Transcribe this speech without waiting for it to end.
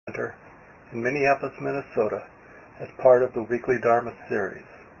Center in Minneapolis, Minnesota, as part of the weekly Dharma series.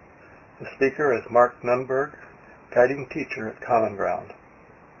 The speaker is Mark Nunberg, guiding teacher at Common Ground.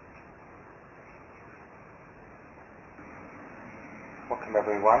 Welcome,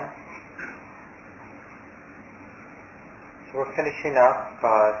 everyone. So we're finishing up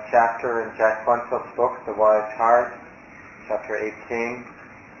a chapter in Jack Kornfield's book, The Wise Heart, chapter 18.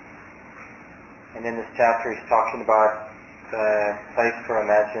 And in this chapter he's talking about the place for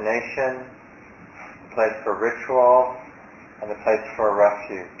imagination, the place for ritual, and the place for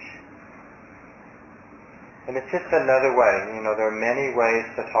refuge. And it's just another way. There are many ways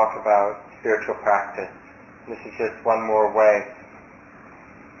to talk about spiritual practice. This is just one more way.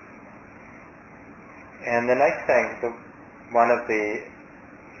 And the nice thing, one of the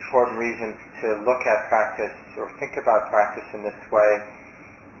important reasons to look at practice or think about practice in this way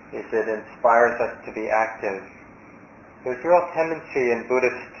is it inspires us to be active. There's a real tendency in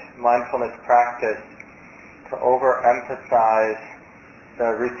Buddhist mindfulness practice to overemphasize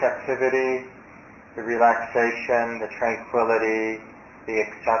the receptivity, the relaxation, the tranquility, the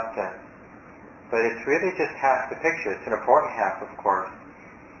acceptance. But it's really just half the picture. It's an important half, of course.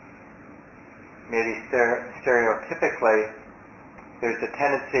 Maybe stereotypically, there's a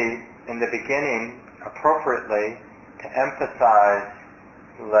tendency in the beginning, appropriately, to emphasize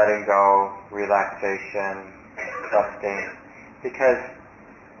letting go, relaxation, trusting, because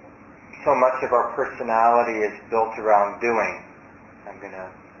so much of our personality is built around doing. I'm going to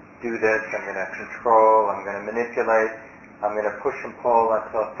do this, I'm going to control, I'm going to manipulate, I'm going to push and pull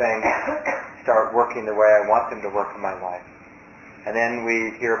until things start working the way I want them to work in my life. And then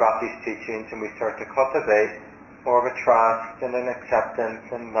we hear about these teachings and we start to cultivate more of a trust and an acceptance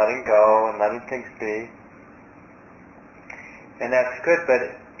and letting go and letting things be. And that's good, but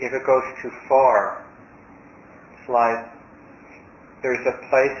if it goes too far, it's like there's a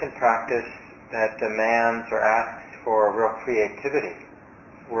place in practice that demands or asks for real creativity.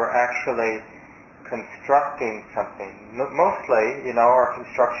 We're actually constructing something. Mostly, our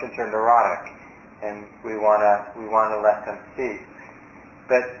constructions are neurotic, and we want to let them cease.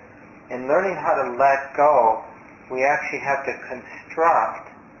 But in learning how to let go, we actually have to construct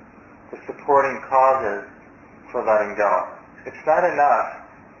the supporting causes for letting go. It's not enough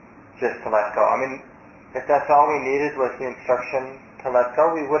just to let go. If that's all we needed was the instruction to let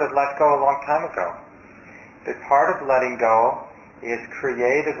go, we would have let go a long time ago. But part of letting go is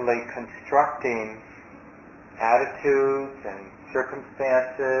creatively constructing attitudes and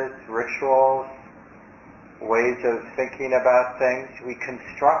circumstances, rituals, ways of thinking about things. We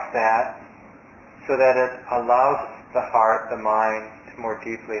construct that so that it allows the heart, the mind, to more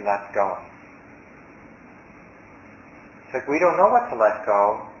deeply let go. It's like we don't know what to let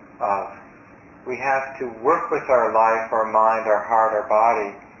go of. We have to work with our life, our mind, our heart, our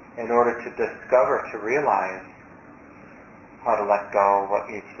body in order to discover, to realize how to let go, what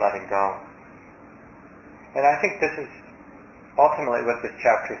needs letting go. And I think this is ultimately what this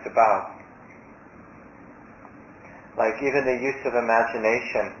chapter is about. Like even the use of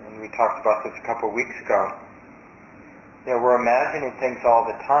imagination, and we talked about this a couple of weeks ago. We're imagining things all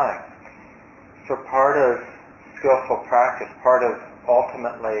the time. So part of skillful practice, part of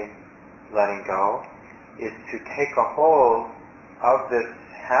ultimately letting go, is to take a hold of this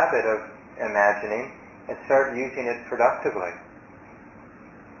habit of imagining and start using it productively.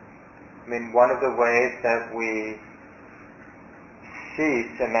 One of the ways that we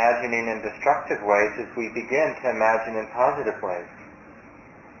cease imagining in destructive ways is we begin to imagine in positive ways.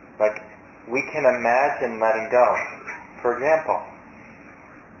 Like, we can imagine letting go. For example,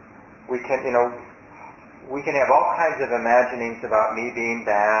 we can have all kinds of imaginings about me being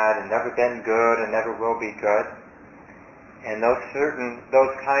bad and never been good and never will be good. And those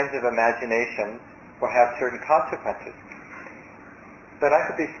kinds of imaginations will have certain consequences. But I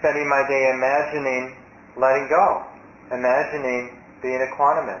could be spending my day imagining letting go, imagining being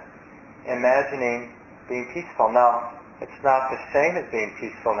equanimous, imagining being peaceful. Now, it's not the same as being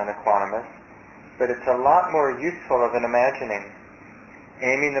peaceful and equanimous, but it's a lot more useful of an imagining,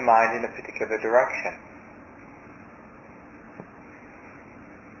 aiming the mind in a particular direction.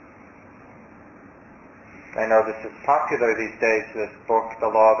 I know this is popular these days, this book, The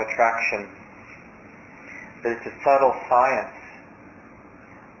Law of Attraction, but it's a subtle science.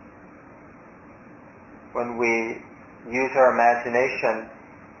 When we use our imagination,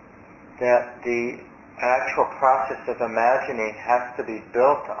 that the actual process of imagining has to be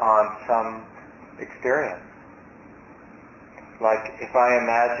built on some experience. Like if I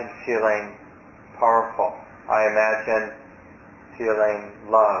imagine feeling powerful, I imagine feeling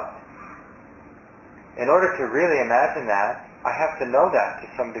loved. In order to really imagine that, I have to know that to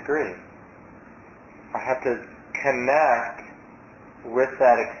some degree. I have to connect with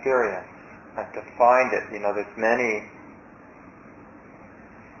that experience. I have to find it. There's many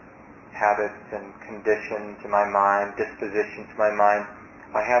habits and conditions in my mind, dispositions in my mind.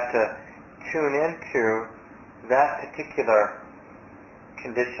 I have to tune into that particular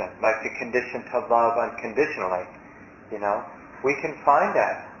condition, like the condition to love unconditionally. We can find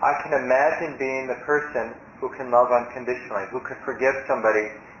that. I can imagine being the person who can love unconditionally, who can forgive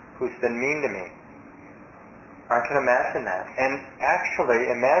somebody who's been mean to me. I can imagine that. And actually,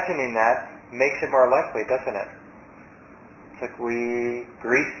 imagining that makes it more likely, doesn't it? It's like we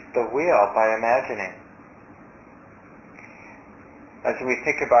grease the wheel by imagining. As we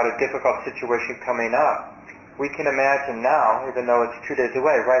think about a difficult situation coming up, we can imagine now, even though it's 2 days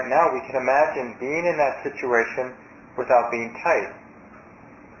away, right now we can imagine being in that situation without being tight.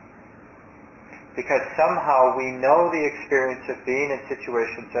 Because somehow we know the experience of being in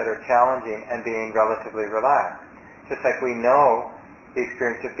situations that are challenging and being relatively relaxed. Just like we know the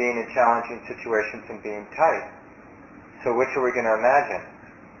experience of being in challenging situations and being tight. So which are we going to imagine?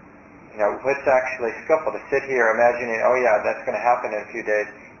 What's actually skillful? To sit here imagining, oh yeah, that's going to happen in a few days,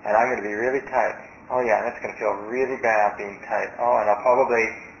 and I'm going to be really tight. Oh yeah, that's going to feel really bad being tight. Oh, and I'll probably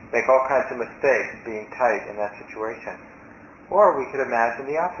make all kinds of mistakes being tight in that situation. Or we could imagine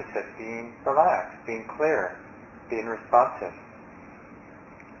the opposite, being relaxed, being clear, being responsive.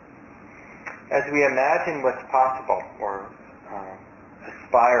 As we imagine what's possible, or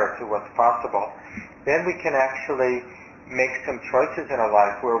aspire to what's possible, then we can actually make some choices in our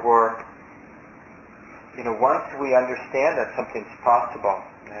life where we're, once we understand that something's possible,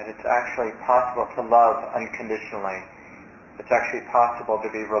 that it's actually possible to love unconditionally, it's actually possible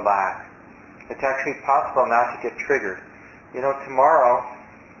to be relaxed, it's actually possible not to get triggered. Tomorrow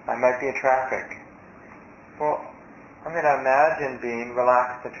I might be in traffic. Well, I'm going to imagine being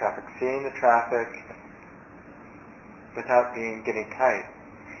relaxed in traffic, seeing the traffic without getting tight.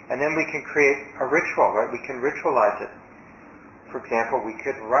 And then we can create a ritual, right? We can ritualize it. For example, we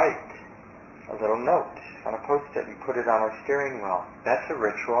could write a little note on a Post-it and put it on our steering wheel. That's a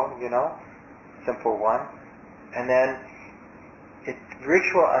ritual, simple one. And then a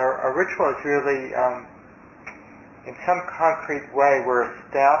ritual is really, in some concrete way, we're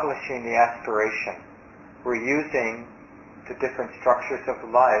establishing the aspiration. We're using the different structures of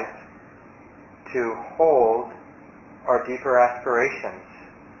life to hold our deeper aspirations,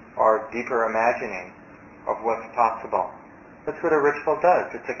 our deeper imagining of what's possible. That's what a ritual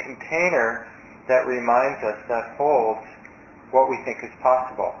does. It's a container that reminds us, that holds what we think is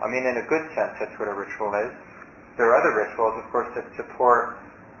possible. I mean, in a good sense, that's what a ritual is. There are other rituals, of course, that support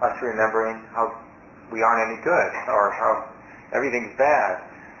us remembering how we aren't any good, or how everything's bad.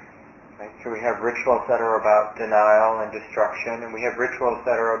 Right? So we have rituals that are about denial and destruction, and we have rituals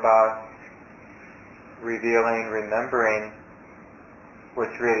that are about revealing, remembering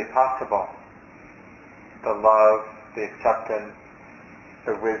what's really possible. The love, the acceptance,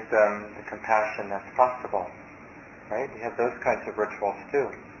 the wisdom, the compassion that's possible. Right? We have those kinds of rituals too.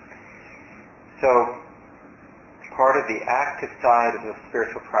 So part of the active side of the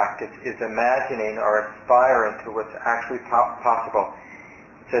spiritual practice is imagining or aspiring to what's actually possible.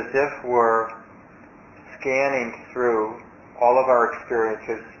 It's as if we're scanning through all of our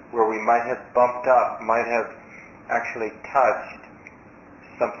experiences where we might have bumped up, might have actually touched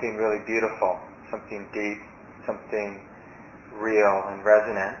something really beautiful, something deep, something real and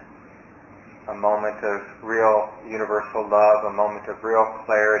resonant, a moment of real universal love, a moment of real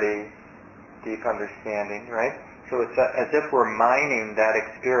clarity, deep understanding, right? So it's as if we're mining that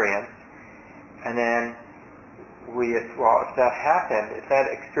experience, and then if that happened, if that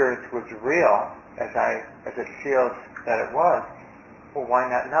experience was real, as it feels that it was, well, why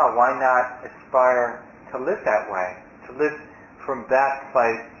not now? Why not aspire to live that way? To live from that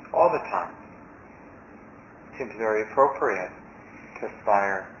place all the time? It seems very appropriate to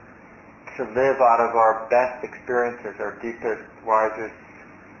aspire to live out of our best experiences, our deepest, wisest,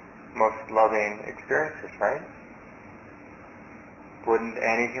 most loving experiences, right? Wouldn't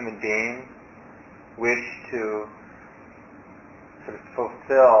any human being wish to sort of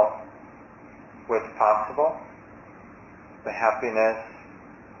fulfill what's possible? The happiness,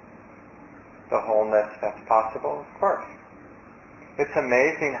 the wholeness that's possible? Of course. It's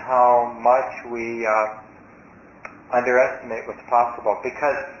amazing how much we underestimate what's possible,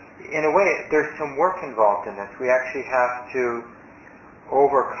 because in a way there's some work involved in this. We actually have to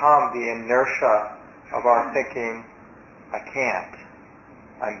overcome the inertia of our thinking, I can't,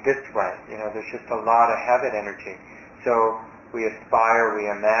 I'm this way. There's just a lot of habit energy. So we aspire, we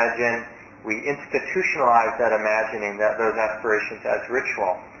imagine, We institutionalize that imagining, those aspirations as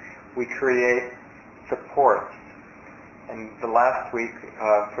ritual. We create supports. And the last week,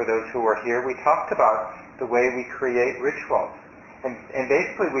 for those who were here, we talked about the way we create rituals. And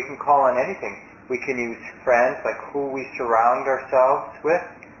basically we can call on anything. We can use friends, like who we surround ourselves with.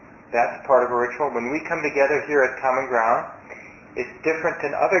 That's part of a ritual. When we come together here at Common Ground, it's different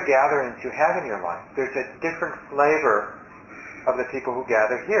than other gatherings you have in your life. There's a different flavor of the people who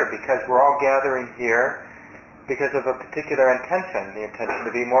gather here, because we're all gathering here because of a particular intention, the intention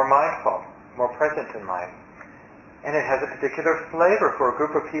to be more mindful, more present in life. And it has a particular flavor. For a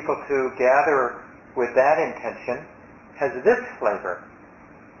group of people to gather with that intention has this flavor.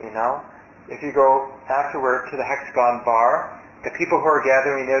 You know, if you go afterward to the Hexagon Bar, the people who are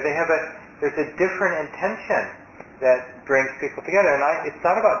gathering there, there's a different intention that brings people together. And it's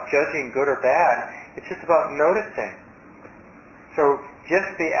not about judging good or bad, it's just about noticing. So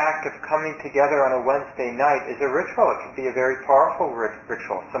just the act of coming together on a Wednesday night is a ritual. It can be a very powerful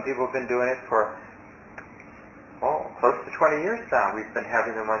ritual. Some people have been doing it for, close to 20 years now. We've been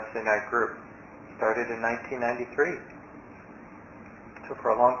having the Wednesday night group. Started in 1993. So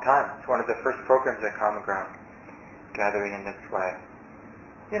for a long time. It's one of the first programs at Common Ground, gathering in this way.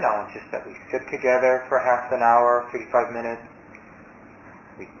 You know, it's just that we sit together for half an hour, 35 minutes.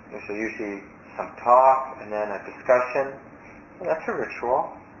 There's usually some talk and then a discussion. Well, that's a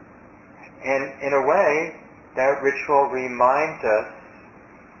ritual. And in a way, that ritual reminds us,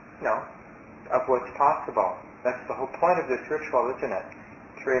 of what's possible. That's the whole point of this ritual, isn't it?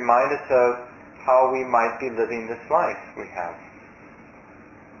 To remind us of how we might be living this life we have.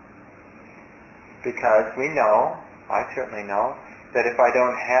 Because we know, I certainly know, that if I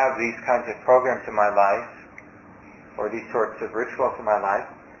don't have these kinds of programs in my life, or these sorts of rituals in my life,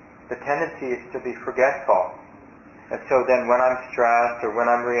 the tendency is to be forgetful. And so then when I'm stressed, or when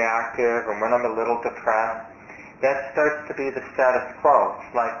I'm reactive, or when I'm a little depressed, that starts to be the status quo.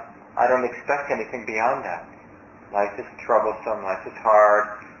 It's like, I don't expect anything beyond that. Life is troublesome, life is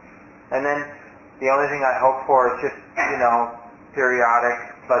hard. And then the only thing I hope for is just,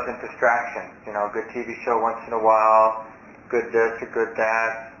 periodic pleasant distractions. A good TV show once in a while, good this or good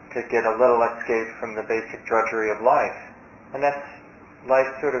that, to get a little escape from the basic drudgery of life. And that's, life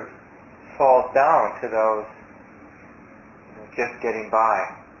sort of falls down to those just getting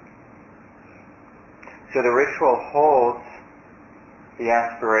by. So the ritual holds the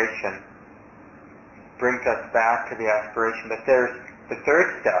aspiration, brings us back to the aspiration, but there's the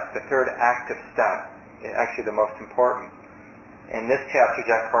third step, the third active step, actually the most important. In this chapter,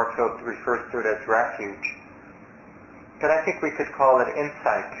 Jack Kornfield refers to it as refuge. But I think we could call it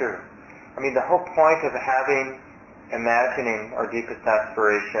insight too. I mean, the whole point of imagining our deepest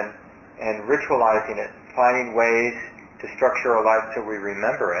aspiration and ritualizing it, finding ways to structure our life so we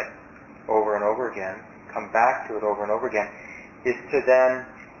remember it over and over again, come back to it over and over again, is to then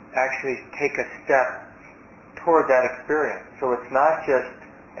actually take a step toward that experience. So it's not just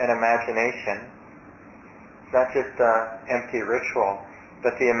an imagination, it's not just an empty ritual,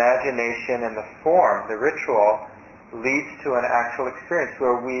 but the imagination and the form, the ritual, leads to an actual experience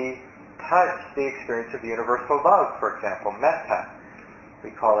where we touch the experience of universal love, for example, metta. We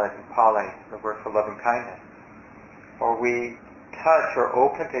call it in Pali, the word for loving kindness. Or we touch or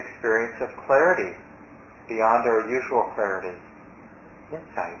open to experience of clarity beyond our usual clarity.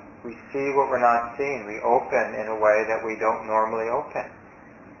 Insight. We see what we're not seeing. We open in a way that we don't normally open.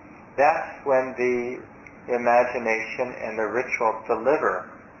 That's when the imagination and the ritual deliver.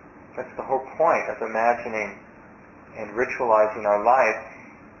 That's the whole point of imagining and ritualizing our life,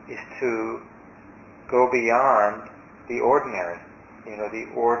 is to go beyond the ordinary. The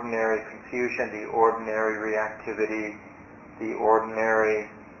ordinary confusion, the ordinary reactivity, the ordinary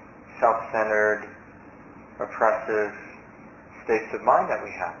self-centered, oppressive states of mind that we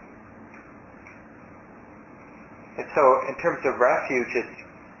have. And so in terms of refuge,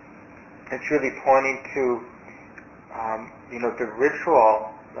 it's really pointing to, the ritual,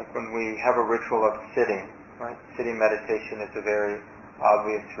 like when we have a ritual of sitting, right? Sitting meditation is a very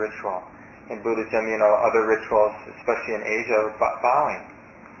obvious ritual. In Buddhism, other rituals, especially in Asia, bowing.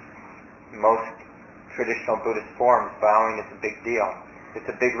 Most traditional Buddhist forms, bowing is a big deal. It's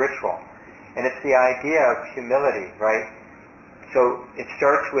a big ritual. And it's the idea of humility, right? So it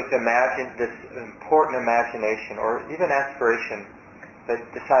starts with this important imagination, or even aspiration, that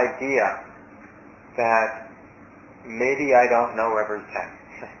this idea that maybe I don't know everything.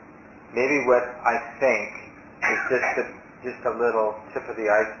 Maybe what I think is just a little tip of the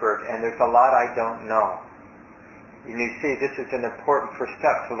iceberg, and there's a lot I don't know. And you see, this is an important first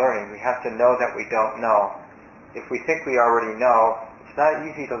step to learning. We have to know that we don't know. If we think we already know, it's not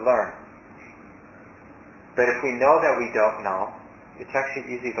easy to learn. But if we know that we don't know, it's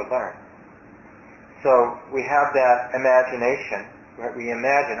actually easy to learn. So we have that imagination, where we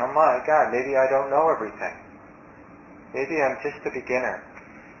imagine, oh my God, maybe I don't know everything. Maybe I'm just a beginner.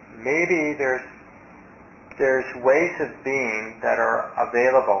 Maybe there's ways of being that are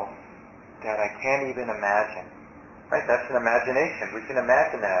available that I can't even imagine. Right? That's an imagination. We can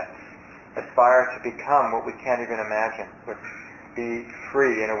imagine that. Aspire to become what we can't even imagine. Be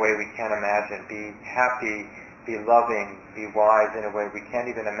free in a way we can't imagine. Be happy, be loving, be wise in a way we can't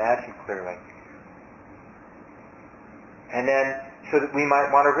even imagine clearly. And then, so that we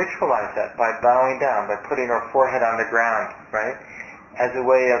might want to ritualize that by bowing down, by putting our forehead on the ground, right? As a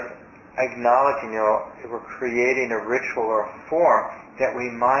way of acknowledging, we're creating a ritual or a form that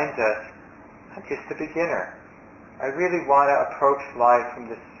reminds us, I'm just a beginner. I really want to approach life from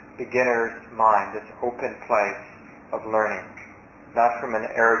this beginner's mind, this open place of learning. Not from an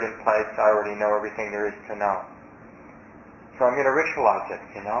arrogant place, I already know everything there is to know. So I'm going to ritualize it,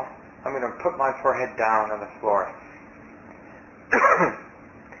 I'm going to put my forehead down on the floor.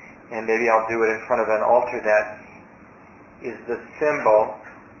 And maybe I'll do it in front of an altar that is the symbol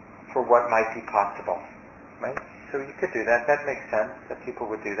for what might be possible. Right? So you could do that. That makes sense that people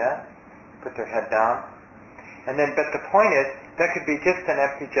would do that. Put their head down. And then, but the point is, that could be just an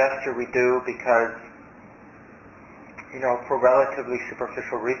empty gesture we do because, for relatively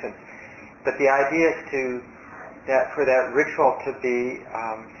superficial reasons. But the idea is for that ritual to be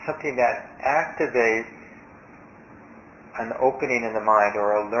something that activates an opening in the mind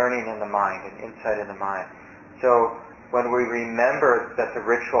or a learning in the mind, an insight in the mind. So when we remember that the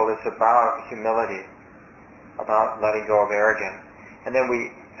ritual is about humility, about letting go of arrogance, and then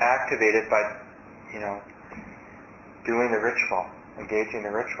we activate it by, doing the ritual, engaging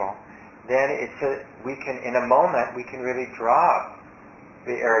the ritual, then we can, in a moment, we can really drop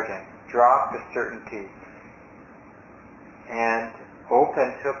the arrogance, drop the certainty, and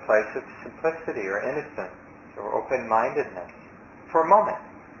open to a place of simplicity or innocence or open-mindedness for a moment.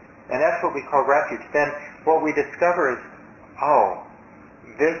 And that's what we call refuge. Then what we discover is,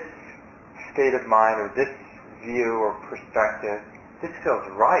 this state of mind or this view or perspective, this feels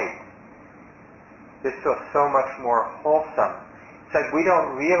right. This feels so much more wholesome. It's like we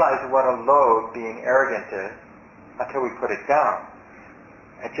don't realize what a load being arrogant is until we put it down.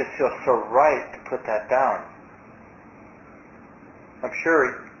 It just feels so right to put that down. I'm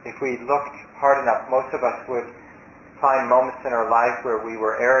sure if we looked hard enough, most of us would find moments in our life where we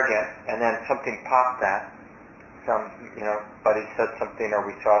were arrogant and then something popped that. Buddy said something or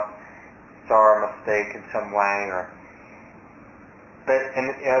we saw a mistake in some way and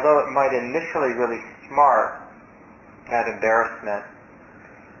although it might initially really smart that embarrassment,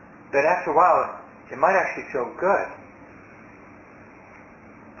 but after a while it might actually feel good.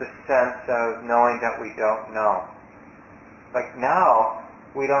 The sense of knowing that we don't know. Like now,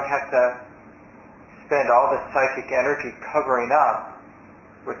 we don't have to spend all this psychic energy covering up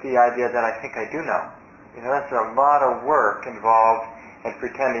with the idea that I think I do know. That's a lot of work involved in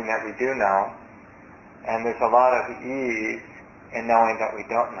pretending that we do know, and there's a lot of ease in knowing that we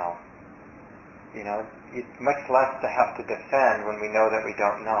don't know. It's much less to have to defend when we know that we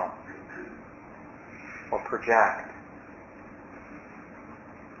don't know, or project.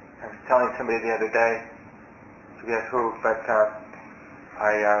 I was telling somebody the other day, I forget who, but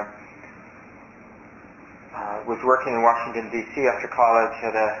I was working in Washington, D.C. after college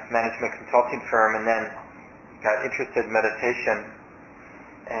at a management consulting firm, and then got interested in meditation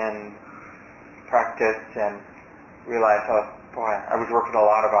and practice and realized, I was working a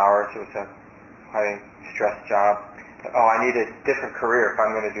lot of hours. It was a high-stress job. I need a different career if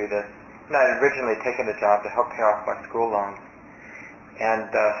I'm going to do this. And I had originally taken the job to help pay off my school loans. And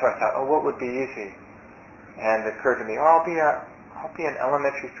so I thought, what would be easy? And it occurred to me, I'll be an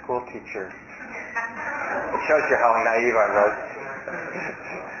elementary school teacher. It shows you how naive I was.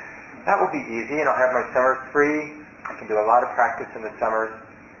 That will be easy, and I'll have my summers free. I can do a lot of practice in the summers.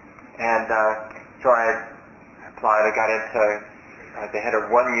 And so I applied. I got into, they had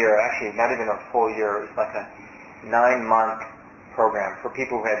a 1 year, actually not even a full year. It was like a 9-month program for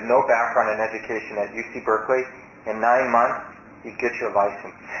people who had no background in education at UC Berkeley. In 9 months, you get your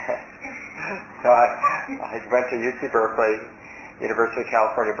license. So I went to UC Berkeley, University of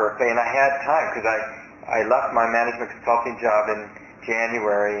California, Berkeley, and I had time because I left my management consulting job in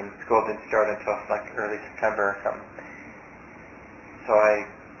January and school didn't start until like early September or something. So I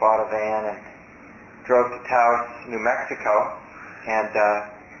bought a van and drove to Taos, New Mexico, and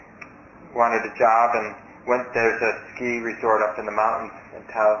wanted a job and there's a ski resort up in the mountains in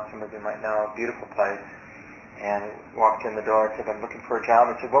Taos, some of you might know, a beautiful place. And walked in the door and said, I'm looking for a job.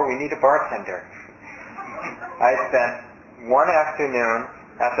 And said, we need a bartender. I spent one afternoon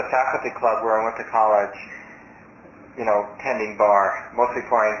at the faculty club where I went to college, tending bar, mostly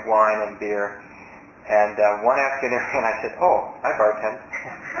pouring wine and beer. And one afternoon, I said, "Oh, I bartend,"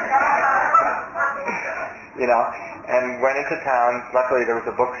 and went into town. Luckily, there was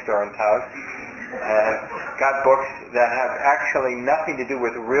a bookstore in town, and got books that have actually nothing to do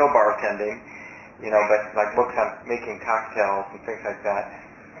with real bartending, but like books on making cocktails and things like that,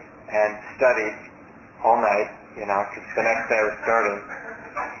 and studied all night, because the next day I was starting.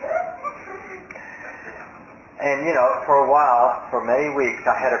 And, for a while, for many weeks,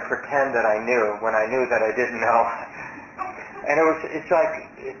 I had to pretend that I knew when I knew that I didn't know. And it's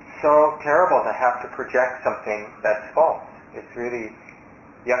so terrible to have to project something that's false. It's really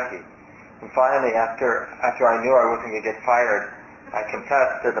yucky. And finally, after I knew I wasn't going to get fired, I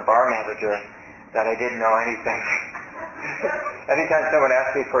confessed to the bar manager that I didn't know anything. Anytime someone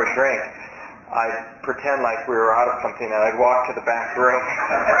asked me for a drink, I'd pretend like we were out of something, and I'd walk to the back room,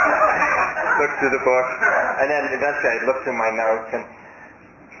 look through the book, and then eventually I'd look through my notes, and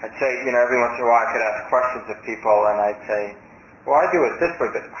I'd say, every once in a while I could ask questions of people, and I'd say, "Well, I do it this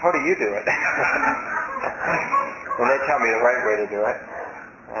way, but how do you do it?" And they'd tell me the right way to do it,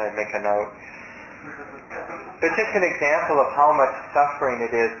 and I'd make a note. It's just an example of how much suffering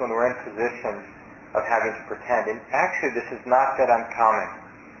it is when we're in positions of having to pretend. And actually, this is not that uncommon,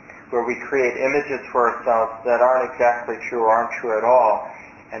 where we create images for ourselves that aren't exactly true or aren't true at all.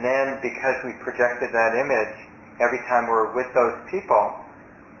 And then because we projected that image, every time we're with those people,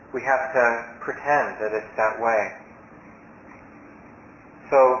 we have to pretend that it's that way.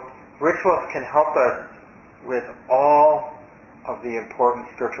 So rituals can help us with all of the important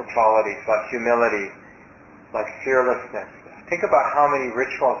spiritual qualities, like humility, like fearlessness. Think about how many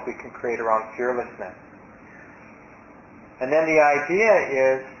rituals we can create around fearlessness. And then the idea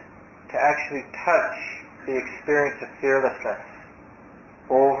is to actually touch the experience of fearlessness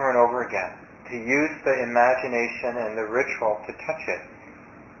over and over again, to use the imagination and the ritual to touch it.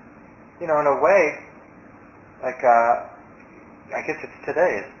 In a way, like, I guess it's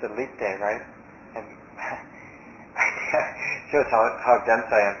today, it's the leap day, right? And it shows how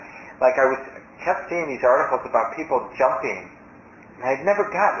dense I am. Like, I kept seeing these articles about people jumping, and I'd never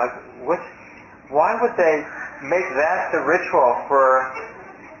got, why would they make that the ritual for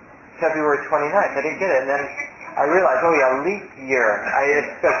February 29th. I didn't get it. And then I realized, oh yeah, leap year.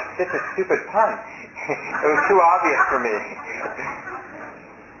 It's such a stupid pun. It was too obvious for me.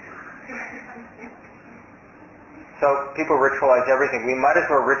 So people ritualize everything. We might as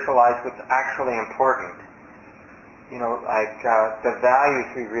well ritualize what's actually important. The values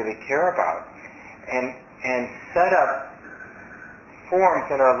we really care about. And set up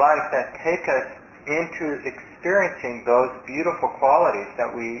forms in our life that take us into experiencing those beautiful qualities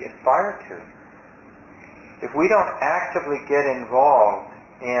that we aspire to. If we don't actively get involved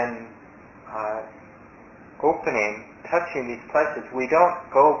in touching these places, we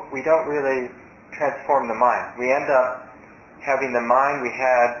don't really transform the mind. We end up having the mind we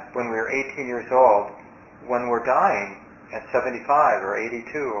had when we were 18 years old, when we're dying at 75 or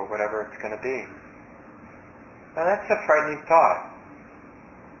 82 or whatever it's going to be. Now that's a frightening thought.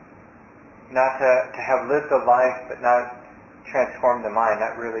 Not to have lived a life but not transformed the mind,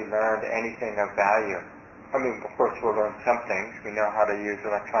 not really learned anything of value. I mean, of course we'll learn some things. We know how to use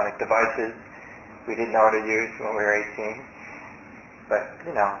electronic devices we didn't know how to use when we were 18. But,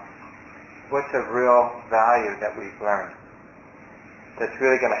 what's a real value that we've learned that's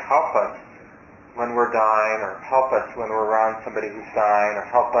really going to help us when we're dying, or help us when we're around somebody who's dying, or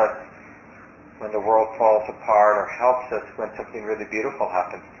help us when the world falls apart, or helps us when something really beautiful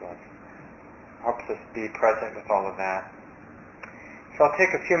happens to us? Helps us be present with all of that. So I'll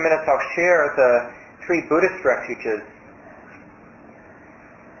take a few minutes. I'll share the 3 Buddhist refuges.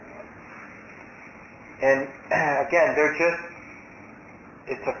 And again,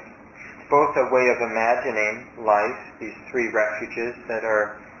 it's both a way of imagining life, these 3 refuges that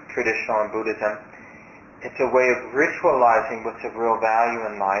are traditional in Buddhism. It's a way of ritualizing what's of real value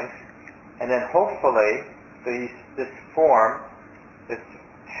in life. And then hopefully this form, this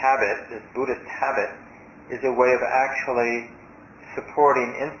habit, this Buddhist habit, is a way of actually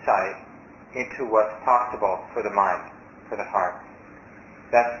supporting insight into what's possible for the mind, for the heart.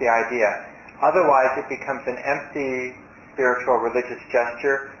 That's the idea. Otherwise it becomes an empty spiritual religious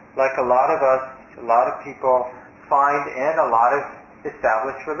gesture, like a lot of people find in a lot of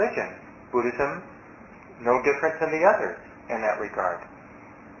established religions. Buddhism, no different than the others in that regard.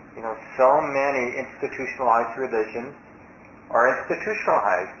 So many institutionalized religions are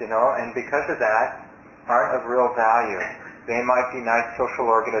institutionalized, and because of that, aren't of real value. They might be nice social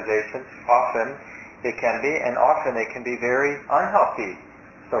organizations, often, They can be, and often they can be very unhealthy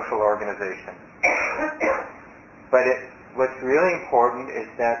social organizations. But what's really important is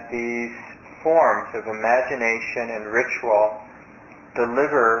that these forms of imagination and ritual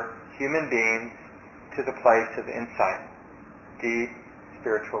deliver human beings to the place of insight, deep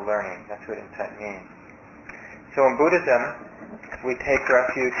spiritual learning. That's what insight means. So in Buddhism, we take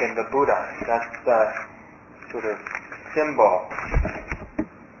refuge in the Buddha. That's the sort of symbol.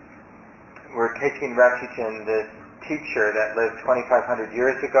 We're taking refuge in this teacher that lived 2,500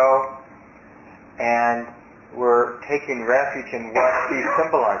 years ago, and we're taking refuge in what he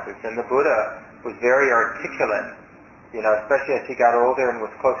symbolizes. And the Buddha was very articulate, especially as he got older and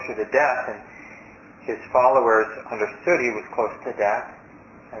was closer to death, and his followers understood he was close to death,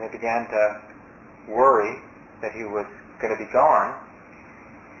 and they began to worry that he was going to be gone.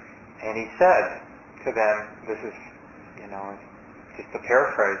 And he said to them, this is, just a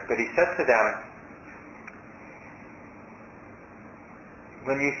paraphrase, but he said to them,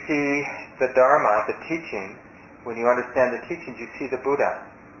 when you see the Dharma, the teachings, when you understand the teachings, you see the Buddha.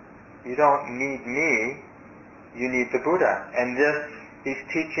 You don't need me, you need the Buddha. And these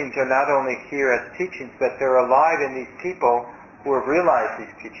teachings are not only here as teachings, but they're alive in these people who have realized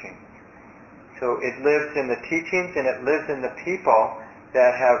these teachings. So it lives in the teachings, and it lives in the people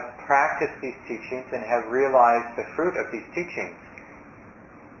that have practiced these teachings and have realized the fruit of these teachings.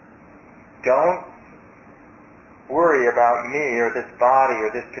 Don't worry about me or this body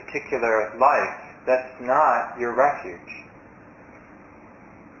or this particular life. That's not your refuge.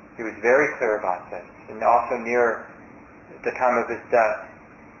 He was very clear about this. And also near the time of his death,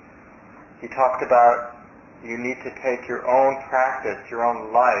 he talked about you need to take your own practice, your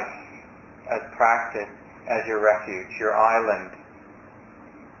own life as practice, as your refuge, your island,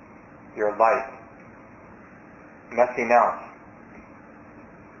 your light. Nothing else.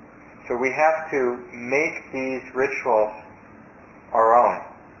 So we have to make these rituals our own.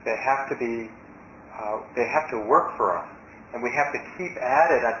 They have to be, they have to work for us. And we have to keep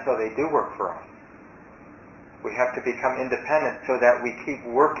at it until they do work for us. We have to become independent so that we keep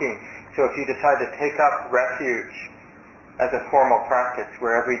working. So if you decide to take up refuge as a formal practice,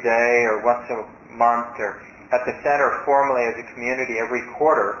 where every day or once a month or at the center formally as a community every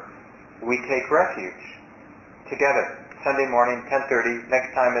quarter, we take refuge together. Sunday morning, 10:30.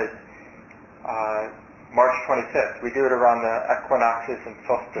 Next time is March 25th. We do it around the equinoxes and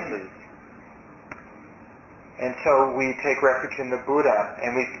solstices. And so we take refuge in the Buddha,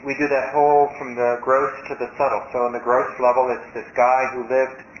 and we do that whole from the gross to the subtle. So on the gross level, it's this guy who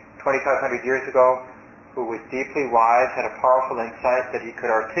lived 2,500 years ago, who was deeply wise, had a powerful insight that he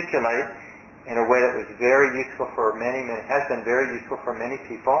could articulate in a way that was very useful for many, has been very useful for many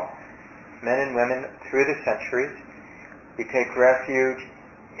people, men and women through the centuries. We take refuge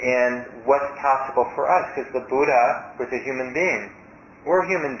in what's possible for us, because the Buddha was a human being. We're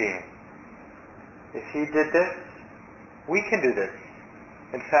human beings. If he did this, we can do this.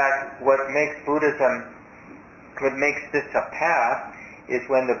 In fact, what makes this a path is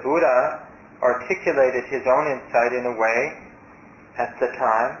when the Buddha articulated his own insight in a way at the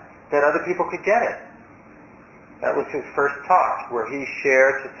time that other people could get it. That was his first talk, where he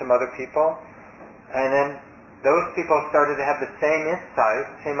shared to some other people, and then those people started to have the same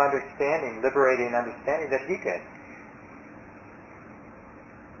insight, same understanding, liberating understanding that he did.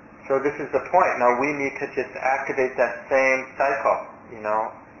 So this is the point. Now we need to just activate that same cycle,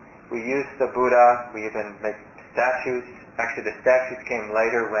 We use the Buddha, we even make statues. Actually, the statues came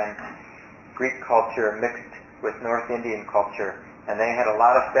later when Greek culture mixed with North Indian culture, and they had a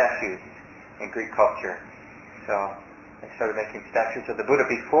lot of statues in Greek culture. So they started making statues of the Buddha.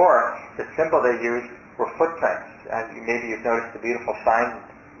 Before, the symbol they used were footprints. And maybe you've noticed the beautiful sign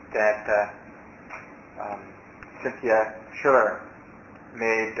that Cynthia Schiller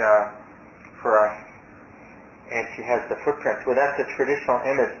made for us, and she has the footprints. Well, that's a traditional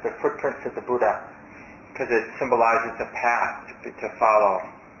image, the footprints of the Buddha, because it symbolizes a path to follow,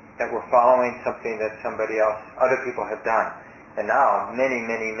 that we're following something that somebody else, other people have done, and now many,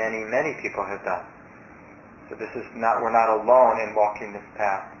 many, many, many people have done. So this is not, we're not alone in walking this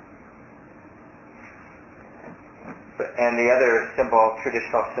path. And the other symbol,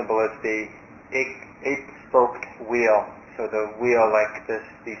 traditional symbol, is the eight-spoked wheel. So the wheel, like this,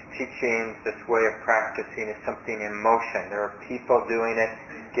 these teachings, this way of practicing, is something in motion. There are people doing it,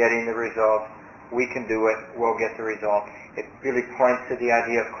 getting the results. We can do it. We'll get the result. It really points to the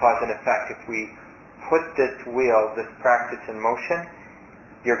idea of cause and effect. If we put this wheel, this practice in motion,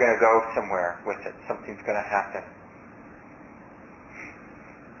 you're going to go somewhere with it. Something's going to happen.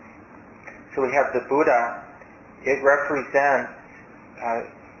 So we have the Buddha. It represents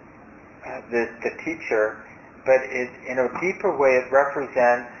the teacher, but in a deeper way it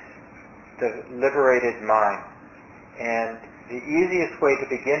represents the liberated mind. And the easiest way to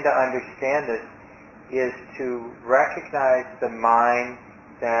begin to understand this is to recognize the mind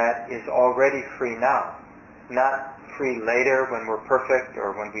that is already free now, not free later when we're perfect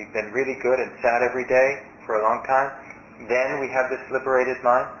or when we've been really good and sad every day for a long time. Then we have this liberated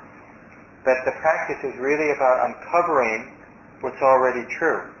mind. But the practice is really about uncovering what's already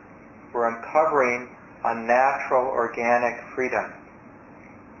true. We're uncovering a natural, organic freedom.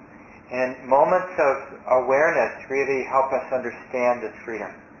 And moments of awareness really help us understand this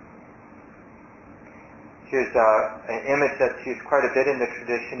freedom. Here's an image that's used quite a bit in the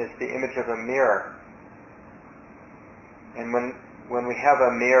tradition, is the image of a mirror. And when we have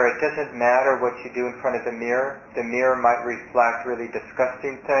a mirror, it doesn't matter what you do in front of the mirror. The mirror might reflect really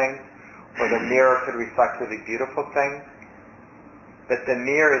disgusting things, or the mirror could reflect really beautiful things. But the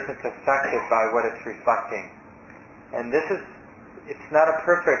mirror isn't affected by what it's reflecting. And it's not a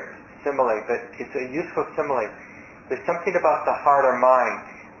perfect simile, but it's a useful simile. There's something about the heart or mind.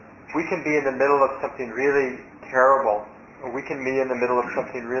 We can be in the middle of something really terrible, or we can be in the middle of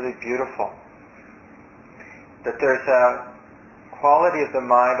something really beautiful. That there's a quality of the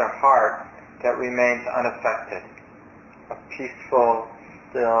mind or heart that remains unaffected. A peaceful,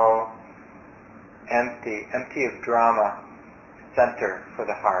 still, empty of drama center for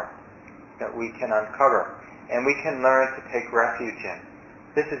the heart that we can uncover and we can learn to take refuge in.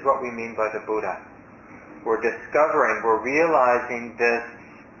 This is what we mean by the Buddha. We're realizing this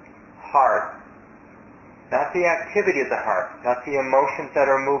heart, not the activity of the heart, not the emotions that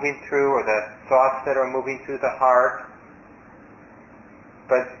are moving through or the thoughts that are moving through the heart,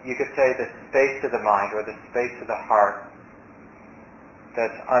 but you could say the space of the mind or the space of the heart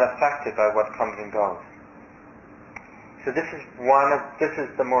that's unaffected by what comes and goes. So this is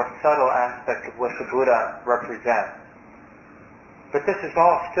the more subtle aspect of what the Buddha represents. But this is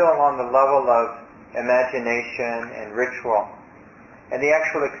all still on the level of imagination and ritual. And the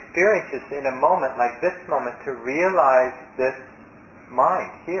actual experience is in a moment like this moment to realize this mind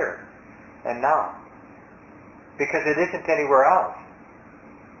here and now. Because it isn't anywhere else.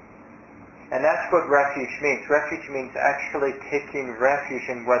 And that's what refuge means. Refuge means actually taking refuge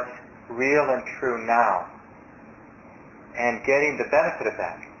in what's real and true now. And getting the benefit of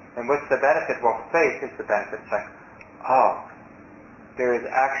that. And what's the benefit? Well, faith is the benefit. It's like, there is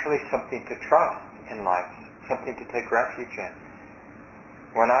actually something to trust in life, something to take refuge in.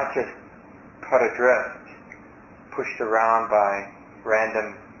 We're not just caught adrift, pushed around by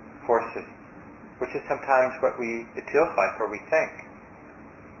random forces, which is sometimes what it feels like or we think.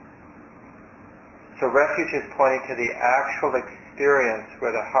 So refuge is pointing to the actual experience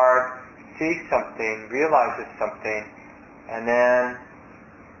where the heart sees something, realizes something, and then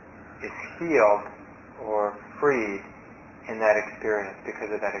is healed or freed in that experience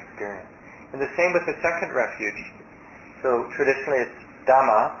because of that experience. And the same with the second refuge. So traditionally it's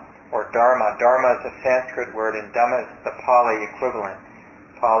Dhamma or Dharma. Dharma is a Sanskrit word and Dhamma is the Pali equivalent.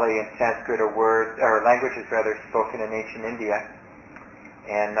 Pali and Sanskrit are languages spoken in ancient India,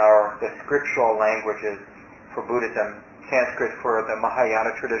 and are the scriptural languages for Buddhism. Sanskrit for the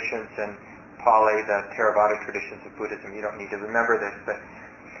Mahayana traditions and Pali, the Theravada traditions of Buddhism. You don't need to remember this, but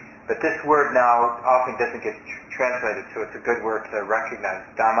this word now often doesn't get translated, so it's a good word to recognize,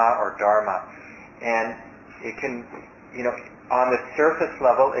 Dhamma or Dharma. And it can, on the surface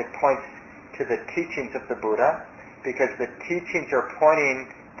level, it points to the teachings of the Buddha, because the teachings are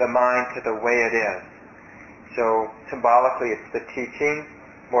pointing the mind to the way it is. So symbolically it's the teachings,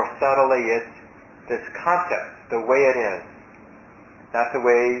 more subtly it's this concept, the way it is. Not the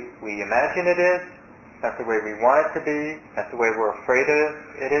way we imagine it is, not the way we want it to be, not the way we're afraid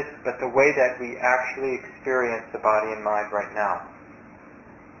it is, but the way that we actually experience the body and mind right now.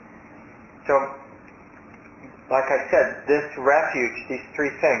 So, like I said, this refuge, these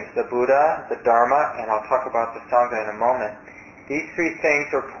three things, the Buddha, the Dharma, and I'll talk about the Sangha in a moment, these three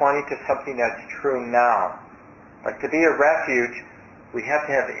things are pointing to something that's true now. Like to be a refuge, we have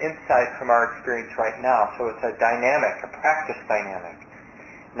to have insight from our experience right now. So it's a dynamic, a practice dynamic,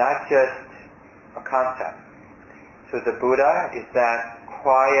 not just a concept. So the Buddha is that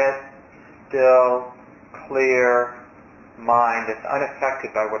quiet, still, clear mind that's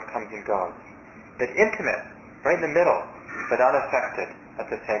unaffected by what comes and goes. But intimate, right in the middle, but unaffected at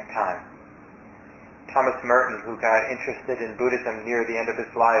the same time. Thomas Merton, who got interested in Buddhism near the end of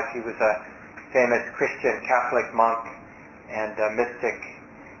his life, he was a famous Christian Catholic monk and mystic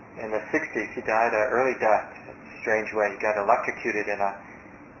in the 60s. He died an early death in a strange way. He got electrocuted in a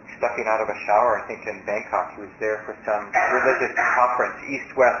stepping out of a shower, I think, in Bangkok. He was there for some religious conference,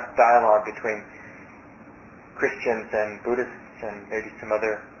 East-West dialogue between Christians and Buddhists and maybe some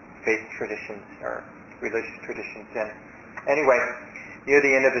other faith traditions or religious traditions. And anyway, near the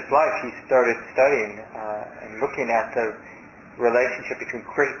end of his life, he started studying and looking at the relationship between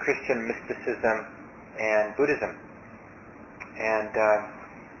Christian mysticism and Buddhism. And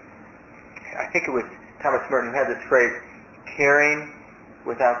I think it was Thomas Merton who had this phrase, caring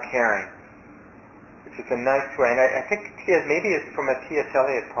without caring, which is a nice way. And I think maybe it's from a T.S.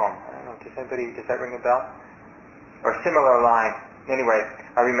 Eliot poem. I don't know, does that ring a bell? Or a similar line. Anyway,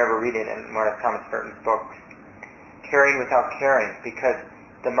 I remember reading it in one of Thomas Merton's books, caring without caring, because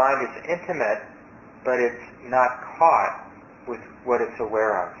the mind is intimate, but it's not caught with what it's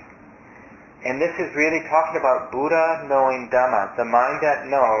aware of. And this is really talking about Buddha knowing Dhamma, the mind that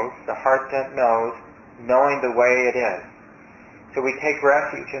knows, the heart that knows, knowing the way it is. So we take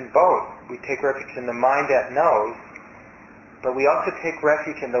refuge in both. We take refuge in the mind that knows, but we also take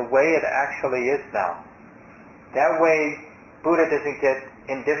refuge in the way it actually is now. That way, Buddha doesn't get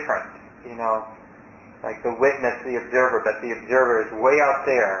indifferent, like the witness, the observer, but the observer is way out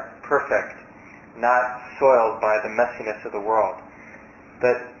there, perfect, not soiled by the messiness of the world.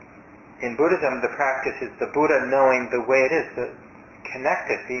 But in Buddhism, the practice is the Buddha knowing the way it is,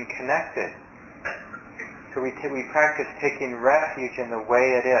 being connected. So we practice taking refuge in the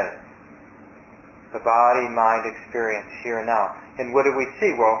way it is, the body, mind experience here and now. And what do we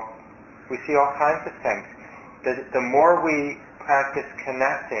see? Well, we see all kinds of things. The more we practice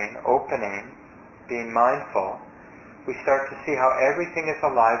connecting, opening, being mindful, we start to see how everything is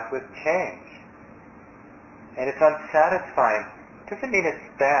alive with change. And it's unsatisfying. It doesn't mean it's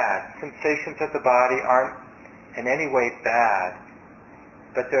bad. Sensations of the body aren't in any way bad,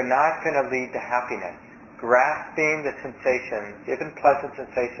 but they're not going to lead to happiness. Grasping the sensations, even pleasant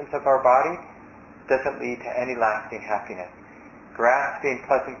sensations of our body, doesn't lead to any lasting happiness. Grasping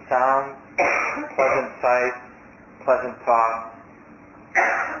pleasant sounds, pleasant sights, pleasant thoughts,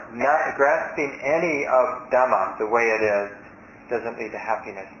 not grasping any of Dhamma the way it is, doesn't lead to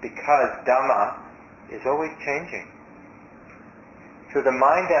happiness, because Dhamma is always changing. So the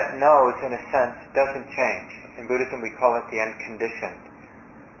mind that knows, in a sense, doesn't change. In Buddhism we call it the unconditioned.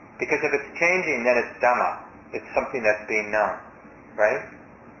 Because if it's changing, then it's Dhamma. It's something that's being known, right?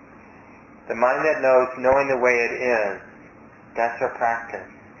 The mind that knows, knowing the way it is, that's our practice.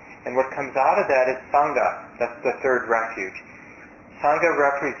 And what comes out of that is Sangha. That's the third refuge. Sangha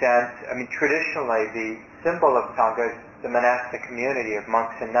represents, traditionally the symbol of Sangha is the monastic community of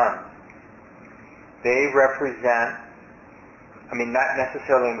monks and nuns. They represent, not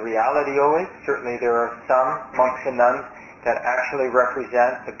necessarily in reality always, certainly there are some monks and nuns that actually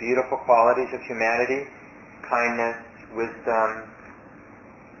represent the beautiful qualities of humanity, kindness, wisdom,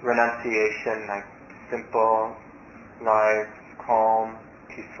 renunciation, like simple lives, calm,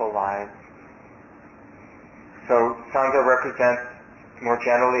 peaceful lives. So Sangha represents more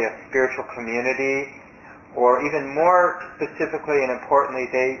generally a spiritual community, or even more specifically and importantly,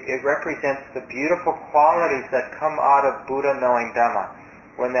 it represents the beautiful qualities that come out of Buddha knowing Dhamma.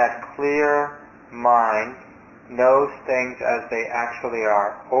 When that clear mind knows things as they actually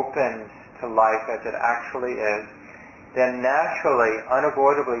are, opens to life as it actually is, then naturally,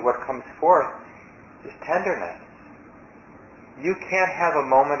 unavoidably, what comes forth is tenderness. You can't have a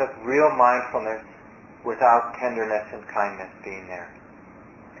moment of real mindfulness without tenderness and kindness being there.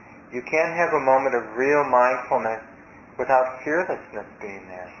 You can't have a moment of real mindfulness without fearlessness being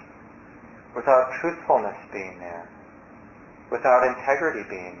there, without truthfulness being there, without integrity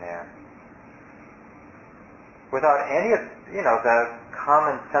being there, without any of, the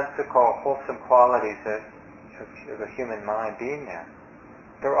commonsensical, wholesome qualities of a human mind being there.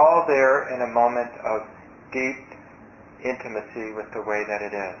 They're all there in a moment of deep intimacy with the way that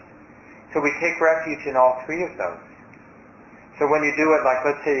it is. So we take refuge in all three of those. So when you do it,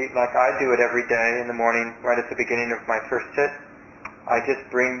 let's say, like I do it every day in the morning, right at the beginning of my first sit, I just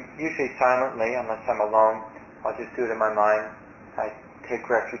bring, usually silently, unless I'm alone, I'll just do it in my mind. I take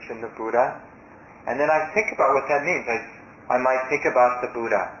refuge in the Buddha. And then I think about what that means. I might think about the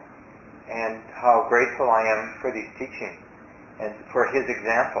Buddha and how grateful I am for these teachings and for his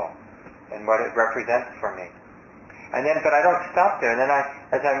example and what it represents for me. But I don't stop there. And then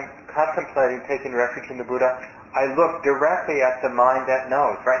as I'm contemplating taking refuge in the Buddha, I look directly at the mind that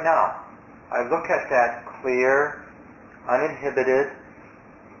knows. Right now, I look at that clear, uninhibited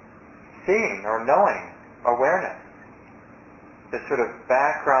seeing or knowing, awareness. This sort of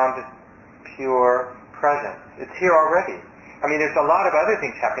background, pure presence. It's here already. There's a lot of other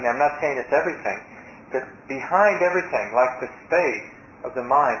things happening. I'm not saying it's everything. But behind everything, like the space of the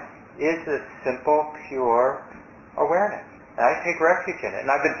mind, is this simple, pure awareness. And I take refuge in it.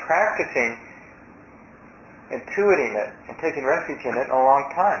 And I've been practicing intuiting it and taking refuge in it a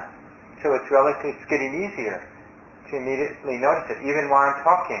long time. So it's getting easier to immediately notice it. Even while I'm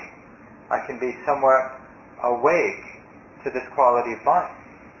talking, I can be somewhat awake to this quality of mind.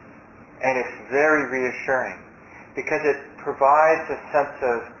 And it's very reassuring because it provides a sense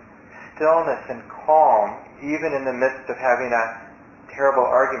of stillness and calm even in the midst of having a terrible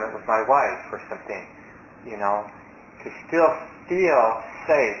argument with my wife or something, to still feel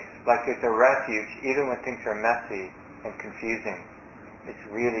safe, like there's a refuge even when things are messy and confusing. It's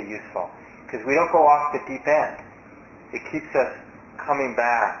really useful because we don't go off the deep end. It keeps us coming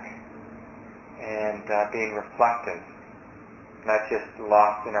back and being reflective, not just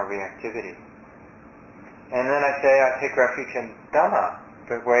lost in our reactivity. And then I say I take refuge in Dhamma,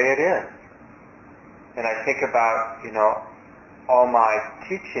 the way it is. And I think about, all my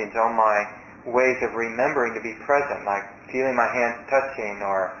teachings, all my ways of remembering to be present, like feeling my hands touching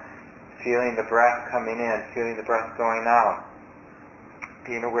or feeling the breath coming in, feeling the breath going out,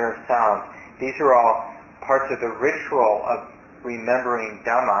 being aware of sounds. These are all parts of the ritual of remembering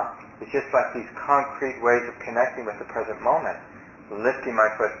Dhamma. It's just like these concrete ways of connecting with the present moment. Lifting my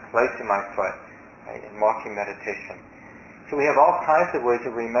foot, placing my foot, right, in walking meditation. So we have all kinds of ways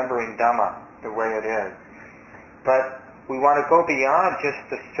of remembering Dhamma the way it is. But we want to go beyond just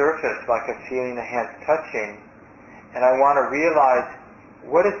the surface, like a feeling the hands touching, and I want to realize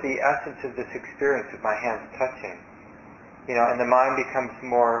what is the essence of this experience of my hands touching. And the mind becomes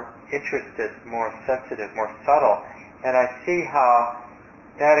more interested, more sensitive, more subtle, and I see how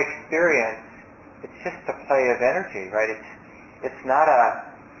that experience, it's just a play of energy, right? It's not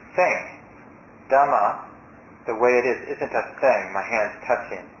a thing. Dhamma, the way it is, isn't a thing, my hands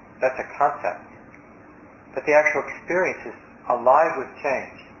touching. That's a concept. But the actual experience is alive with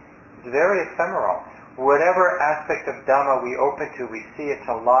change. It's very ephemeral. Whatever aspect of Dhamma we open to, we see it's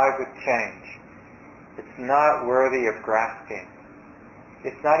alive with change. It's not worthy of grasping.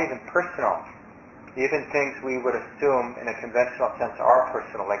 It's not even personal. Even things we would assume in a conventional sense are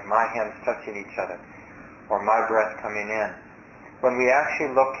personal, like my hands touching each other, or my breath coming in. When we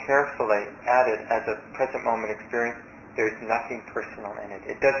actually look carefully at it as a present moment experience, there's nothing personal in it.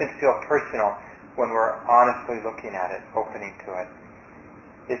 It doesn't feel personal when we're honestly looking at it, opening to it.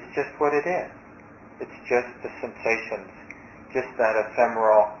 It's just what it is. It's just the sensations, just that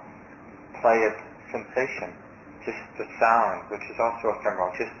ephemeral play of sensation, just the sound, which is also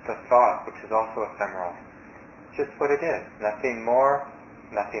ephemeral, just the thought, which is also ephemeral. It's just what it is. Nothing more,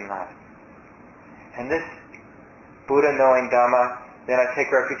 nothing less. And this Buddha knowing Dhamma, then I take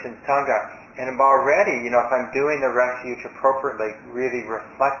refuge in Sangha. And I'm already, if I'm doing the refuge appropriately, really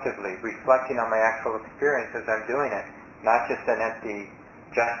reflectively, reflecting on my actual experience as I'm doing it, not just an empty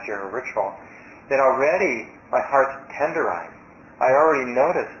gesture or ritual, then already my heart's tenderized. I already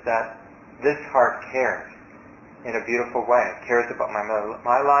noticed that this heart cares in a beautiful way. It cares about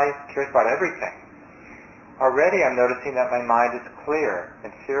my life, cares about everything. Already I'm noticing that my mind is clear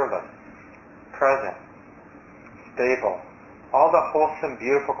and fearless, present, stable. All the wholesome,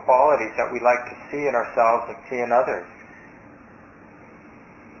 beautiful qualities that we like to see in ourselves and see in others.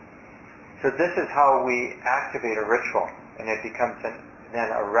 So this is how we activate a ritual, and it becomes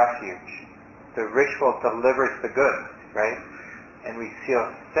then a refuge. The ritual delivers the goods, right? And we feel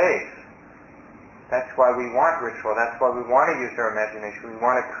safe. That's why we want ritual. That's why we want to use our imagination. We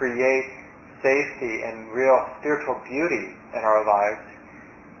want to create safety and real spiritual beauty in our lives,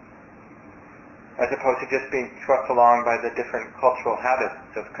 as opposed to just being swept along by the different cultural habits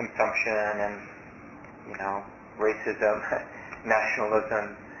of consumption and, racism,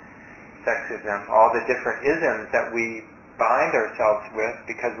 nationalism, sexism, all the different isms that we bind ourselves with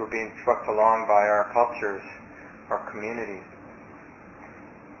because we're being swept along by our cultures, our communities.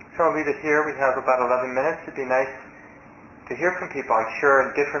 So I'll leave it here. We have about 11 minutes. It'd be nice to hear from people. I'm sure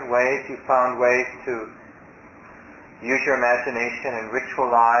in different ways you found ways to use your imagination and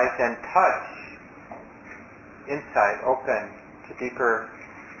ritualize and touch insight, open to deeper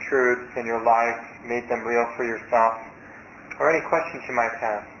truths in your life, made them real for yourself, or any questions you might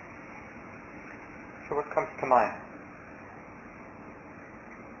have. So what comes to mind?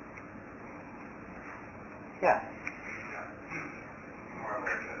 Yeah. More of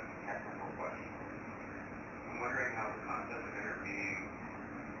like a technical question. I'm wondering how the concept of inner being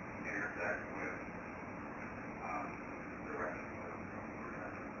intersects with the rest of the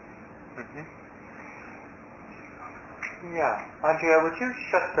Mm-hmm. Yeah. Andrea, would you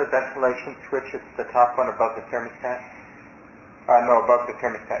shut the ventilation switch? It's the top one above the thermostat. No, above the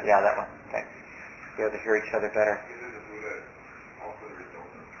thermostat. Yeah, that one. Thanks. Be able to hear each other better. Isn't the Buddha also the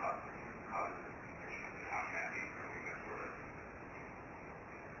result of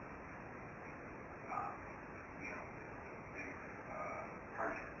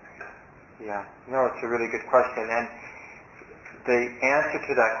Yeah. No, it's a really good question. And the answer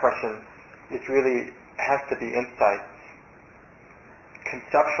to that question is really has to be insight.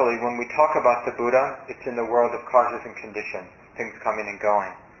 Conceptually, when we talk about the Buddha, it's in the world of causes and conditions, things coming and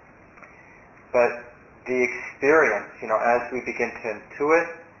going. But the experience, as we begin to intuit,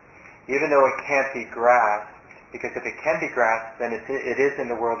 even though it can't be grasped, because if it can be grasped, then it is in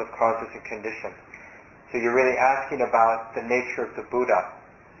the world of causes and conditions. So you're really asking about the nature of the Buddha.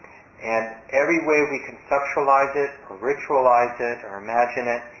 And every way we conceptualize it, or ritualize it, or imagine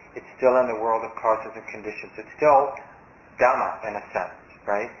it, it's still in the world of causes and conditions. It's still Dhamma, in a sense,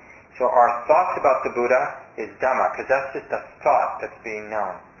 right? So our thoughts about the Buddha is Dhamma, because that's just a thought that's being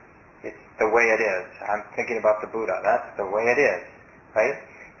known. It's the way it is. I'm thinking about the Buddha. That's the way it is, right?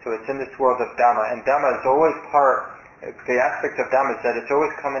 So it's in this world of Dhamma. And Dhamma is always the aspect of Dhamma is that it's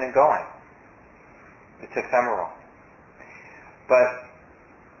always coming and going. It's ephemeral. But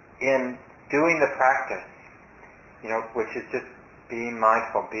in doing the practice, which is just being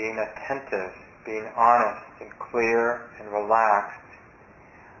mindful, being attentive, being honest and clear and relaxed,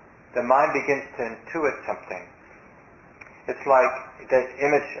 the mind begins to intuit something. It's like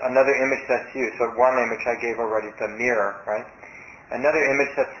another image that's used. So one image I gave already, the mirror, right? Another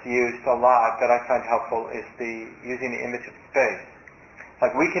image that's used a lot that I find helpful is using the image of space.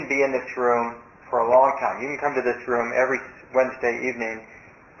 Like we can be in this room for a long time. You can come to this room every Wednesday evening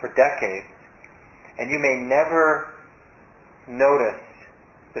for decades, and you may never notice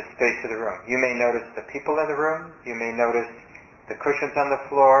the space of the room. You may notice the people in the room. You may notice the cushions on the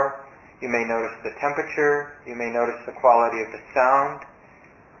floor. You may notice the temperature. You may notice the quality of the sound.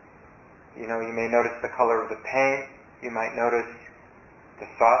 You may notice the color of the paint. You might notice the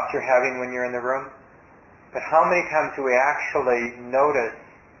thoughts you're having when you're in the room. But how many times do we actually notice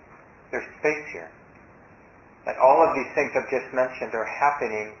there's space here? That all of these things I've just mentioned are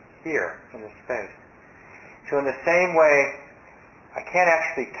happening here in the space. So in the same way, I can't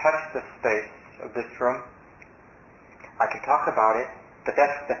actually touch the space of this room. I can talk about it, but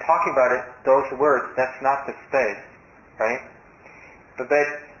that's the talking about it, those words, that's not the space, right? But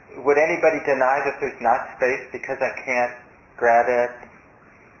would anybody deny that there's not space because I can't grab it?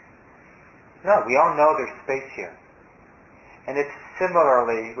 No, we all know there's space here. And it's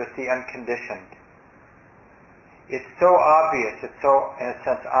similarly with the unconditioned. It's so obvious, it's so, in a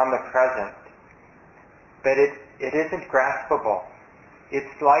sense, omnipresent, but it isn't graspable.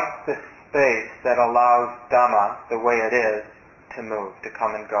 It's like the space that allows Dhamma, the way it is, to move, to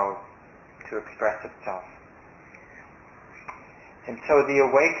come and go, to express itself. And so the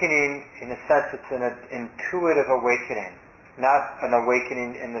awakening, in a sense, it's an intuitive awakening, not an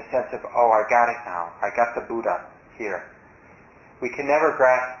awakening in the sense of, oh, I got it now, I got the Buddha here. We can never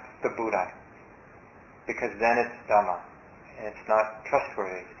grasp the Buddha, because then it's Dhamma, and it's not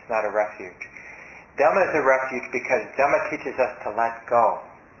trustworthy, it's not a refuge. Dhamma is a refuge because Dhamma teaches us to let go,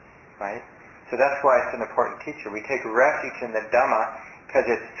 right? So that's why it's an important teacher. We take refuge in the Dhamma because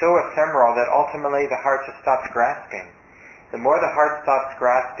it's so ephemeral that ultimately the heart just stops grasping. The more the heart stops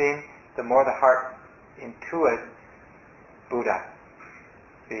grasping, the more the heart intuits Buddha,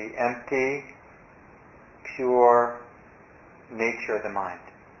 the empty, pure nature of the mind.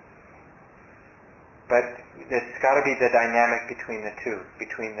 But it's got to be the dynamic between the two,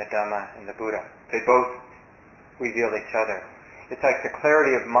 between the Dhamma and the Buddha. They both reveal each other. It's like the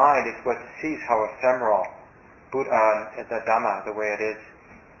clarity of mind is what sees how ephemeral the Dhamma, the way it is,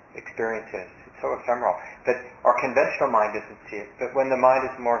 experiences. It's so ephemeral. But our conventional mind doesn't see it. But when the mind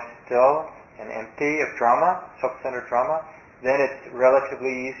is more still and empty of drama, self-centered drama, then it's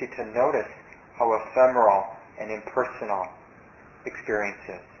relatively easy to notice how ephemeral and impersonal experience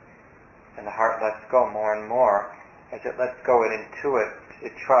is. And the heart lets go more and more. As it lets go, it intuits,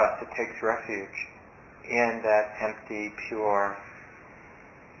 it trusts, it takes refuge in that empty, pure,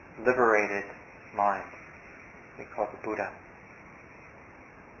 liberated mind we call the Buddha.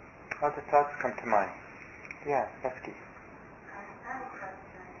 Other thoughts come to mind? Yeah, Lesky. I have a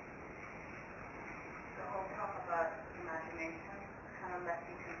question. The whole talk about imagination kind of left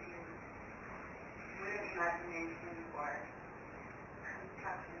me confused. Would imagination or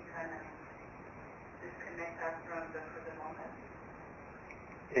construction kind of disconnect us from the present moment?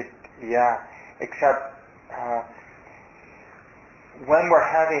 Except when we're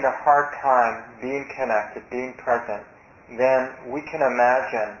having a hard time being connected, being present, then we can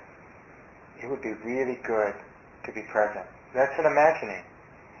imagine it would be really good to be present. That's an imagining.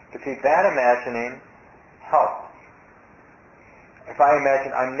 But see, that imagining helps. If I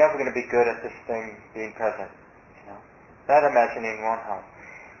imagine I'm never going to be good at this thing being present, that imagining won't help.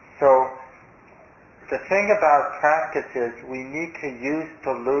 So the thing about practice is we need to use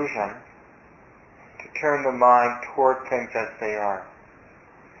delusion to turn the mind toward things as they are.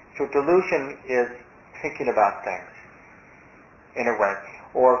 So delusion is thinking about things in a way,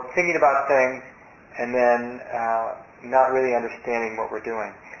 or thinking about things and then not really understanding what we're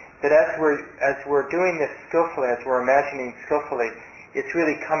doing. That as we're doing this skillfully, as we're imagining skillfully, it's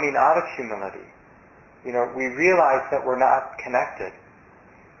really coming out of humility. We realize that we're not connected.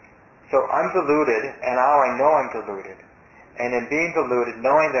 So I'm deluded, and now I know I'm deluded. And in being deluded,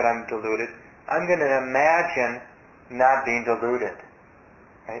 knowing that I'm deluded, I'm going to imagine not being deluded.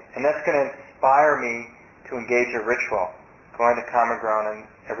 Right? And that's going to inspire me to engage a ritual, going to common ground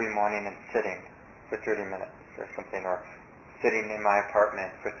every morning and sitting for 30 minutes or something, or sitting in my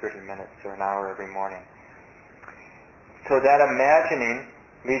apartment for 30 minutes or an hour every morning. So that imagining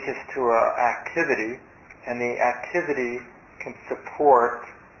leads us to an activity, and the activity can support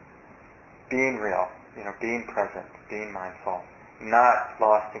being real, being present, being mindful, not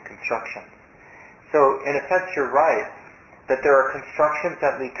lost in constructions. So in a sense, you're right, that there are constructions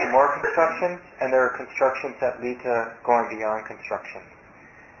that lead to more constructions, and there are constructions that lead to going beyond constructions.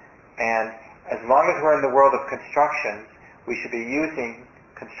 And as long as we're in the world of constructions, we should be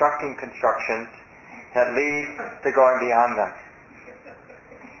constructing constructions that lead to going beyond them.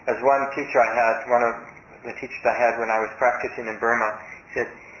 As one of the teachers I had when I was practicing in Burma,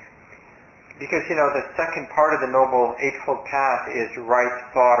 said, because the second part of the Noble Eightfold Path is right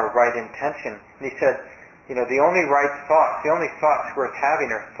thought or right intention. And he said, the only right thoughts, the only thoughts worth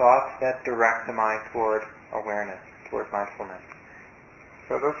having are thoughts that direct the mind toward awareness, toward mindfulness.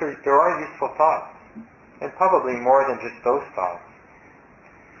 So there are useful thoughts, and probably more than just those thoughts.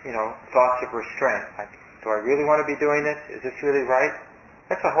 Thoughts of restraint, like, do I really want to be doing this? Is this really right?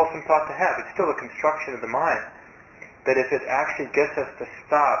 That's a wholesome thought to have. It's still a construction of the mind. But if it actually gets us to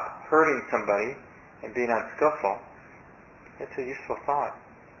stop hurting somebody and being unskillful, it's a useful thought,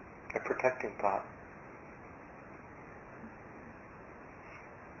 a protecting thought.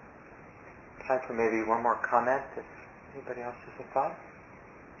 Time for maybe one more comment if anybody else has a thought.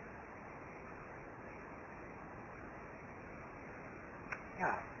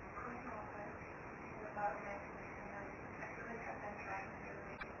 Yeah. About imagination, I really have been trying to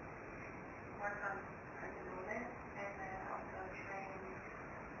work on present moment, and then also trying to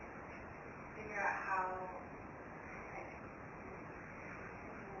figure out how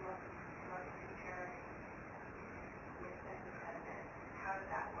look about the future with this present. How does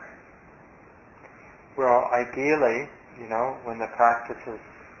that work? Well, ideally, when the practice is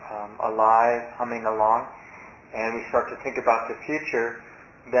alive, humming along, and we start to think about the future,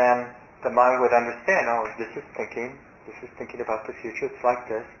 then the mind would understand, this is thinking about the future, it's like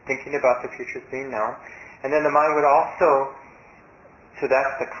this, thinking about the future is being known. And then the mind would also, so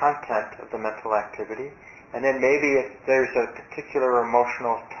that's the content of the mental activity, and then maybe if there's a particular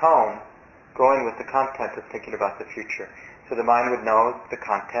emotional tone going with the content of thinking about the future. So the mind would know the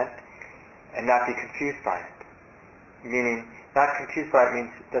content and not be confused by it. Meaning, not confused by it means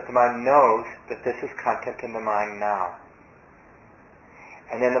that the mind knows that this is content in the mind now.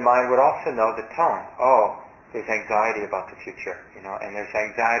 And then the mind would also know the tone. There's anxiety about the future, and there's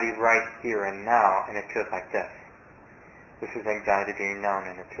anxiety right here and now, and it feels like this. This is anxiety being known,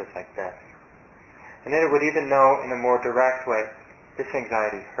 and it feels like this. And then it would even know in a more direct way, this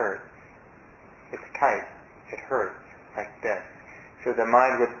anxiety hurts. It's tight. It hurts, like this. So the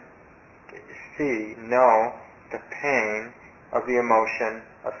mind would know the pain of the emotion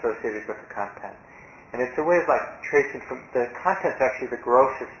associated with the content. And it's a way of tracing from the content's actually the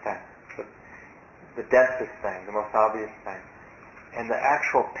grossest thing, the densest thing, the most obvious thing. And the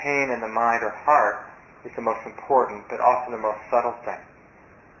actual pain in the mind or heart is the most important, but also the most subtle thing.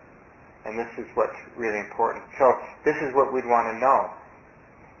 And this is what's really important. So this is what we'd want to know.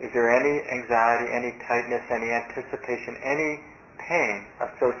 Is there any anxiety, any tightness, any anticipation, any pain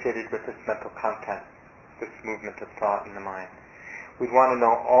associated with this mental content, this movement of thought in the mind? We'd want to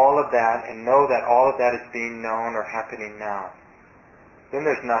know all of that and know that all of that is being known or happening now. Then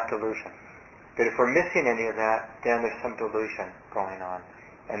there's not delusion. But if we're missing any of that, then there's some delusion going on,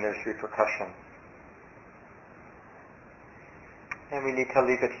 and there's repercussions. And we need to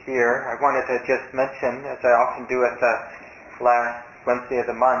leave it here. I wanted to just mention, as I often do at the last Wednesday of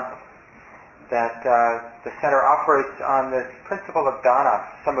the month, that the center operates on this principle of Dharma.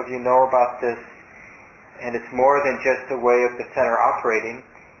 Some of you know about this. And it's more than just a way of the center operating.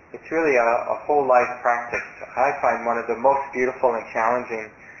 It's really a whole life practice. I find one of the most beautiful and challenging.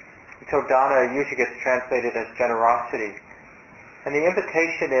 So Dharma usually gets translated as generosity. And the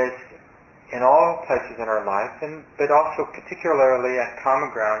invitation is in all places in our life, but also particularly at Common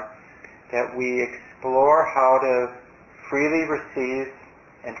Ground, that we explore how to freely receive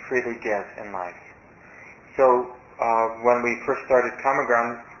and freely give in life. So when we first started Common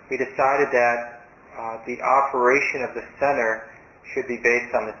Ground, we decided that the operation of the center should be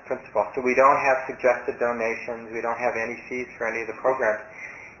based on this principle. So we don't have suggested donations, we don't have any fees for any of the programs.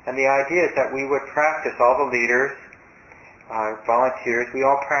 And the idea is that we would practice, all the leaders, volunteers, we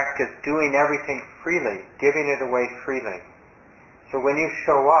all practice doing everything freely, giving it away freely. So when you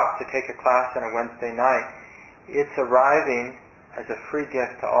show up to take a class on a Wednesday night, it's arriving as a free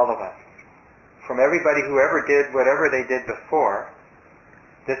gift to all of us. From everybody who ever did whatever they did before,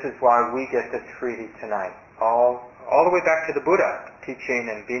 this is why we get this freely tonight. All the way back to the Buddha teaching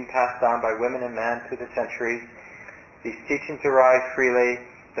and being passed on by women and men through the centuries. These teachings arrive freely.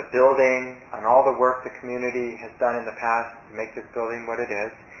 The building and all the work the community has done in the past to make this building what it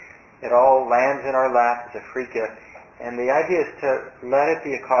is, it all lands in our lap as a free gift. And the idea is to let it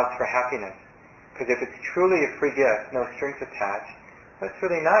be a cause for happiness. Because if it's truly a free gift, no strings attached, it's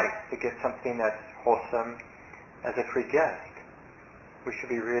really nice to get something that's wholesome as a free gift. We should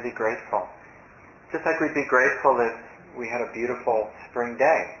be really grateful. Just like we'd be grateful if we had a beautiful spring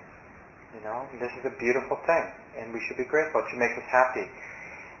day. You know, this is a beautiful thing, and we should be grateful. It should make us happy.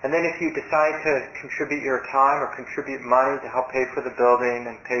 And then if you decide to contribute your time or contribute money to help pay for the building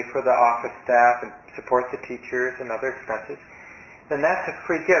and pay for the office staff and support the teachers and other expenses, then that's a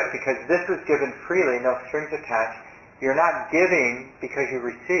free gift because this was given freely, no strings attached. You're not giving because you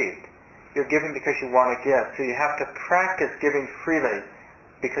received. You're giving because you want to give. So you have to practice giving freely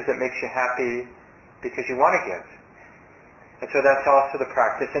because it makes you happy, because you want to give. And so that's also the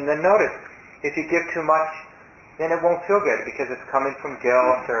practice. And then notice, if you give too much, then it won't feel good because it's coming from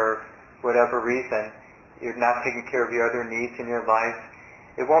guilt or whatever reason. You're not taking care of your other needs in your life.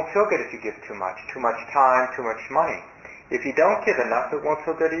 It won't feel good if you give too much time, too much money. If you don't give enough, it won't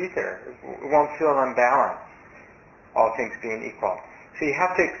feel good either. It won't feel unbalanced, all things being equal. So you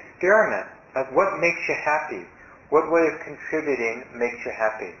have to experiment of what makes you happy. What way of contributing makes you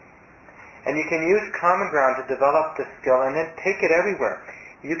happy? And you can use Common Ground to develop the skill and then take it everywhere.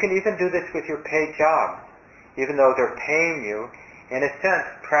 You can even do this with your paid jobs. Even though they're paying you, in a sense,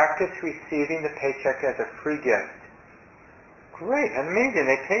 practice receiving the paycheck as a free gift. Great, amazing,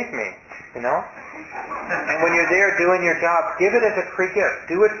 they paid me, you know? And when you're there doing your job, give it as a free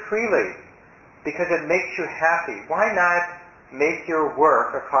gift. Do it freely, because it makes you happy. Why not make your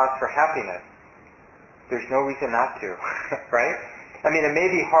work a cause for happiness? There's no reason not to, right? I mean, it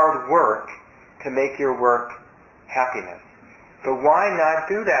may be hard work to make your work happiness, but why not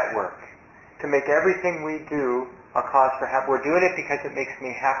do that work? To make everything we do a cause for happiness. We're doing it because it makes me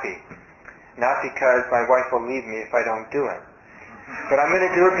happy, not because my wife will leave me if I don't do it. But I'm going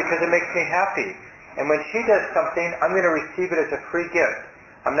to do it because it makes me happy. And when she does something, I'm going to receive it as a free gift.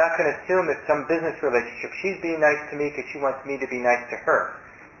 I'm not going to assume it's some business relationship. She's being nice to me because she wants me to be nice to her.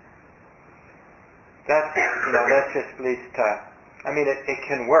 That just leads to, it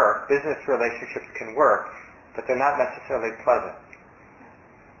can work. Business relationships can work, but they're not necessarily pleasant.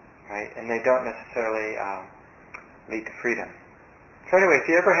 Right? And they don't necessarily lead to freedom. So anyway, if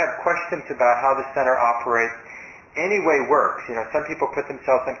you ever have questions about how the center operates, any way works. Some people put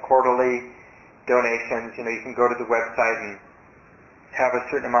themselves in quarterly donations. You can go to the website and have a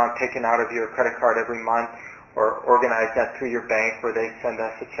certain amount taken out of your credit card every month, or organize that through your bank where they send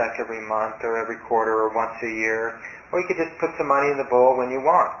us a check every month or every quarter or once a year. Or you could just put some money in the bowl when you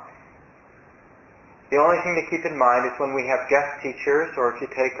want. The only thing to keep in mind is when we have guest teachers, or if you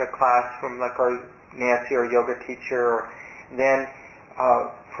take a class from like our Nancy or yoga teacher, then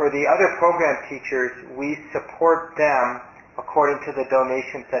for the other program teachers, we support them according to the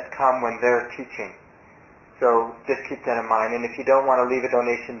donations that come when they're teaching. So just keep that in mind. And if you don't want to leave a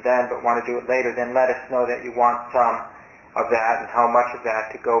donation then, but want to do it later, then let us know that you want some of that and how much of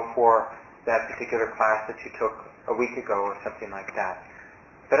that to go for that particular class that you took a week ago or something like that.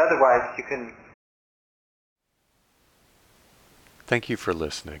 But otherwise, you can... Thank you for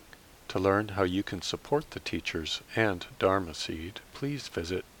listening. To learn how you can support the teachers and Dharma Seed, please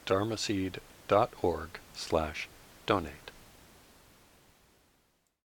visit dharmaseed.org/donate.